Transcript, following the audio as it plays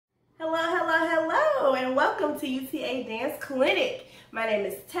Hello and welcome to UTA Dance Clinic. My name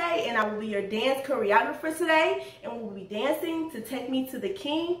is Tay and I will be your dance choreographer today, and we will be dancing to Take Me to the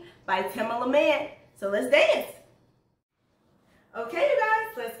King by Tamala Man. So let's dance. Okay you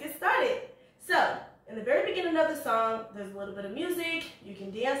guys, let's get started. So in the very beginning of the song, there's a little bit of music. You can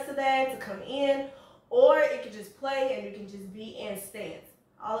dance to that to come in, or it could just play and you can just be in stance.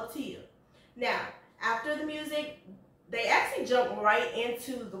 All up to you. Now, after the music, they actually jump right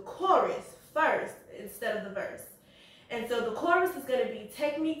into the chorus first instead of the verse. And so the chorus is going to be,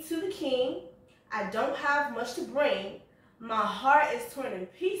 take me to the king, I don't have much to bring, my heart is torn in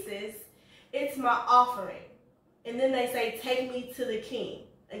pieces, it's my offering. And then they say, take me to the king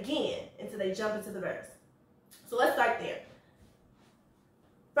again until they jump into the verse. So let's start there.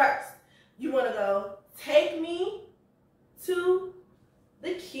 First, you want to go, take me to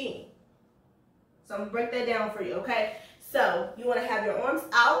the king. So I'm going to break that down for you, okay? So you want to have your arms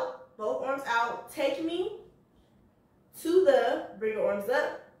out, both arms out. Take me to the, bring your arms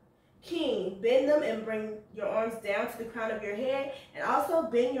up. King, bend them and bring your arms down to the crown of your head. And also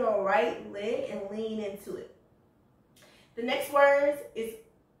bend your right leg and lean into it. The next word is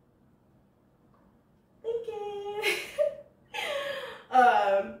thinking.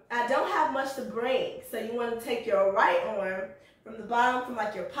 I don't have much to bring. So you want to take your right arm from the bottom, from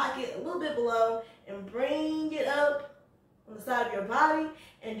like your pocket, a little bit below, and bring it up on the side of your body,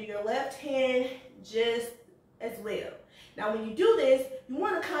 and do your left hand just as well. Now when you do this, you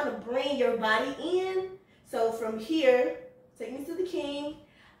want to kind of bring your body in. So from here, take me to the king,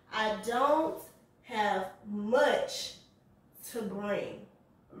 I don't have much to bring.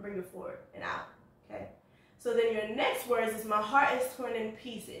 Bring it forward and out, okay? So then your next words is, my heart is torn in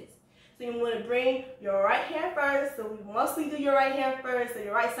pieces. So you want to bring your right hand first. So we mostly do your right hand first, so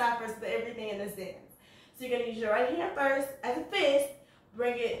your right side first for everything in this dance. So you're going to use your right hand first as a fist,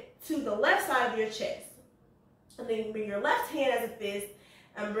 bring it to the left side of your chest. And then you bring your left hand as a fist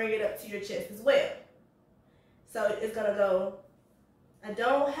and bring it up to your chest as well. So it's going to go, I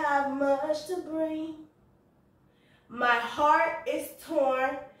don't have much to bring. My heart is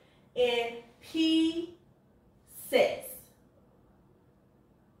torn in pieces.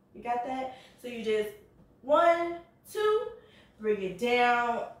 You got that? So you just 1, 2, bring it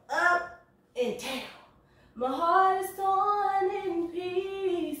down, up, and down. My heart is torn in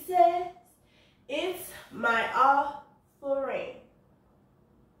pieces. It's my offering.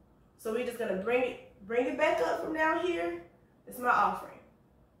 So we're just gonna bring it back up from down here. It's my offering.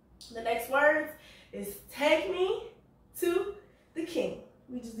 The next word is take me to the king.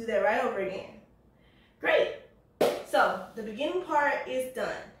 We just do that right over again. Great. So the beginning part is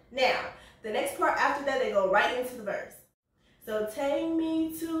done. Now, the next part after that, they go right into the verse. So take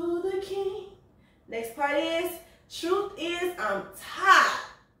me to the king. Next part is, truth is I'm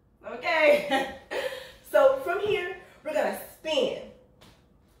tired. Okay? So from here, we're going to spin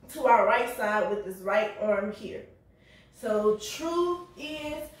to our right side with this right arm here. So truth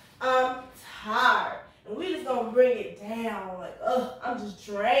is I'm tired. And we're just going to bring it down like, I'm just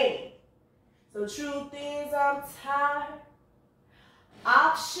drained. So truth is I'm tired.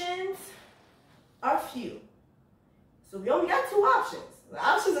 Options are few. So we only got 2 options. The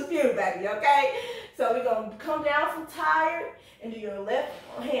options are few, baby, okay? So we're going to come down from tired and do your left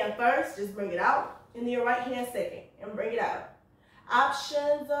hand first. Just bring it out. And then your right hand second. And bring it out.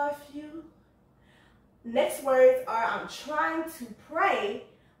 Options are few. Next words are, I'm trying to pray,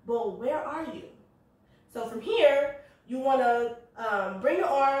 but where are you? So from here, you want to bring your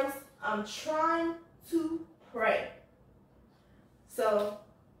arms. I'm trying to pray. So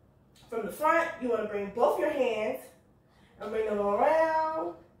from the front, you want to bring both your hands and bring them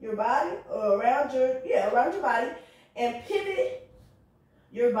around your body, or around your body, and pivot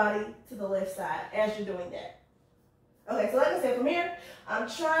your body to the left side as you're doing that. Okay, so like I said, from here, I'm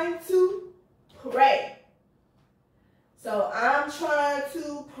trying to pray. So I'm trying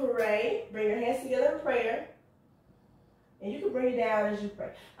to pray. Bring your hands together in prayer. And you can bring it down as you pray.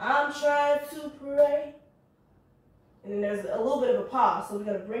 I'm trying to pray. And then there's a little bit of a pause. So we're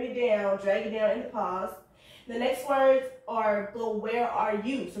going to bring it down, drag it down in the pause. The next words are, go, where are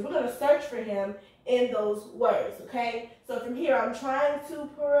you? So we're going to search for him in those words, okay? So from here, I'm trying to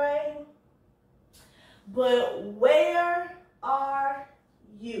pray, but where are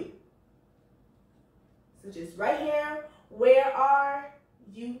you? So just right here, where are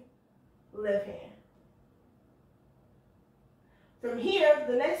you? Left hand. From here,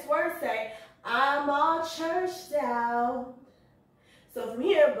 the next words say, I'm all churched out. So from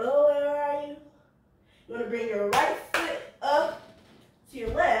here, but where are you? You want to bring your right foot up to your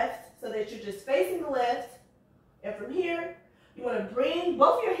left so that you're just facing the left. And from here, You want to bring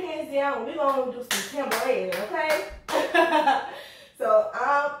both your hands down. We're going to do some tambourine, okay? So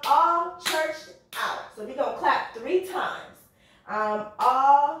I'm all churched out. So we're going to clap 3 times. I'm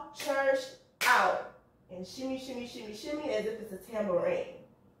all churched out. And shimmy, shimmy, shimmy, shimmy as if it's a tambourine.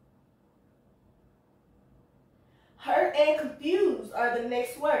 Hurt and confused are the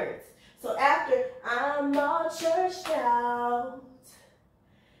next words. So after I'm all churched out,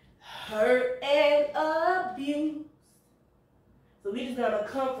 hurt and abused. So we just gonna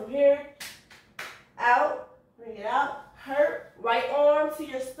come from here, out, bring it out, hurt, right arm to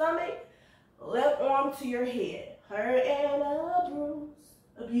your stomach, left arm to your head. Hurt and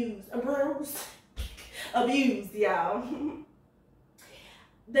abused, abused, y'all.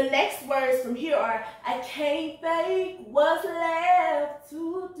 The next words from here are, I can't fake what's left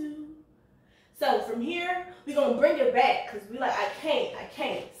to do. So from here, we're going to bring it back because we like, I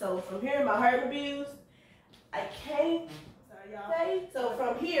can't. So from here, my hurt and abused, I can't. Sorry, y'all. So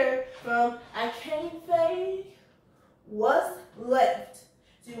from here, I can't fake what's left.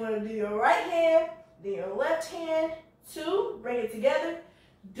 So you want to do your right hand, then your left hand, 2, bring it together,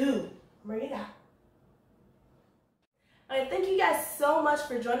 do, bring it out. Alright, thank you guys so much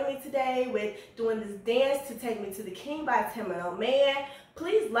for joining me today with doing this dance to Take Me to the King by Tamino Man.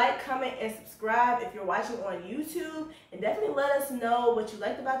 Please like, comment, and subscribe if you're watching on YouTube. And definitely let us know what you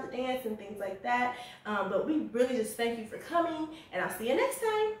liked about the dance and things like that. But we really just thank you for coming. And I'll see you next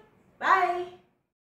time. Bye.